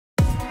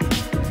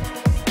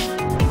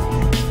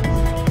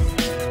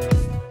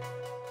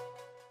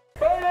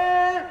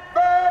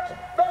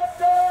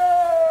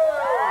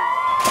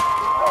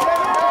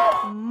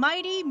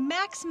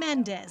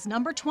Hernandez,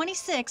 number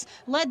 26,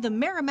 led the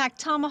Merrimack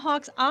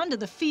Tomahawks onto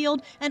the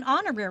field, an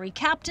honorary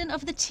captain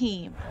of the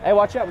team. Hey,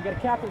 watch out, we got a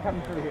captain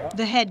coming through here.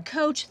 The head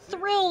coach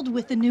thrilled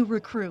with the new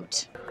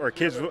recruit. Our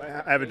kids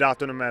have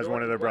adopted him as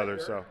one of their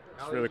brothers, so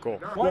it's really cool.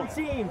 One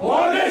team,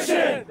 one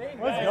mission.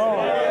 Let's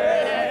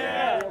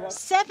go.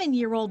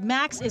 7-year-old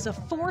Max is a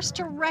force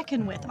to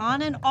reckon with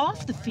on and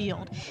off the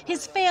field.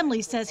 His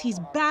family says he's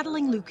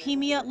battling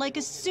leukemia like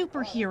a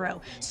superhero.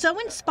 So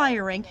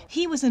inspiring,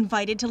 he was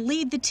invited to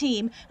lead the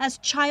team as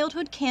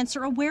Childhood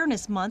Cancer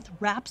Awareness Month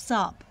wraps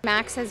up.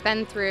 Max has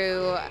been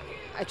through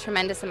a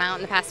tremendous amount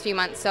in the past few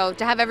months, so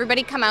to have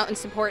everybody come out and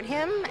support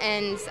him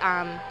and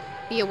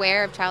be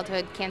aware of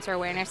childhood cancer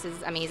awareness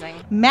is amazing.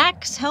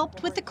 Max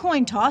helped with the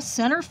coin toss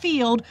center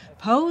field,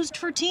 posed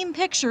for team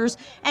pictures,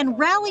 and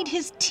rallied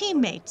his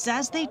teammates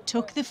as they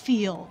took the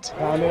field.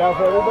 Pound it out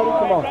for everybody,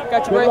 come on.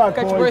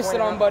 Got your bracelet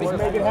on, buddy. Let's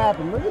make it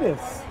happen. Look at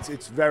this.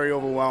 It's very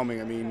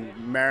overwhelming. I mean,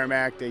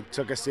 Merrimack, they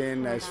took us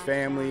in as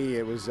family.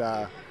 It was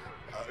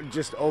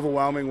just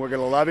overwhelming. We're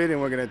going to love it,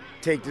 and we're going to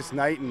take this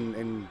night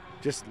and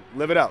just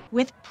live it up.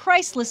 With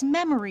priceless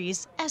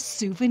memories as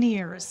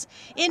souvenirs.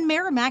 In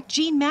Merrimack,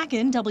 Jean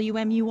Mackin,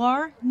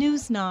 WMUR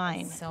News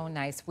 9. So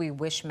nice. We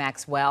wish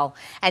Max well.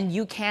 And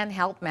you can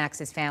help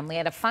Max's family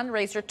at a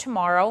fundraiser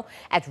tomorrow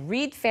at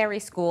Reed Ferry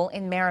School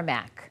in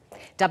Merrimack.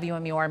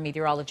 WMUR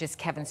meteorologist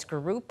Kevin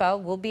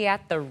Skarupa will be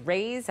at the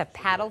Raise a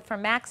Paddle for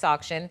Max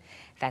auction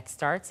that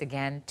starts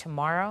again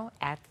tomorrow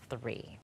at 3.